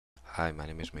Hi, my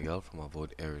name is Miguel from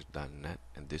avoiderrors.net,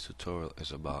 and this tutorial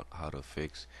is about how to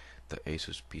fix the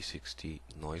Asus P6T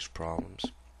noise problems.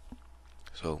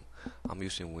 So I'm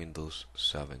using Windows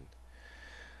 7.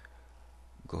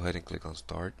 Go ahead and click on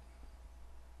Start.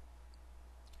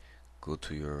 Go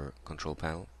to your control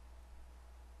panel,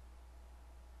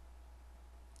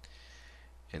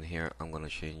 and here I'm going to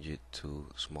change it to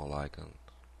small icon.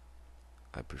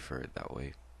 I prefer it that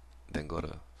way. Then go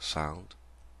to Sound.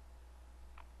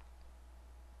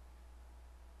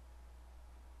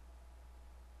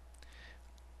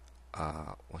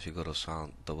 Once you go to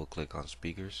Sound, double click on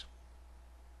Speakers.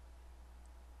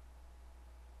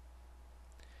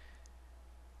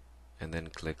 And then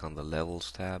click on the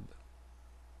Levels tab,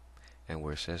 and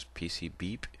where it says PC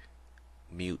Beep,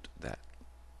 mute that.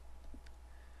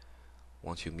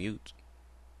 Once you mute,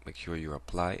 make sure you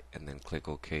apply and then click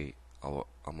OK.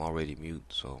 I'm already mute,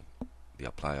 so the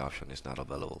apply option is not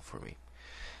available for me.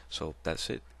 So that's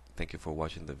it. Thank you for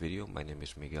watching the video. My name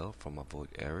is Miguel from Avoid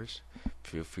Errors.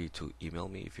 Feel free to email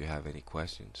me if you have any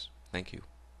questions. Thank you.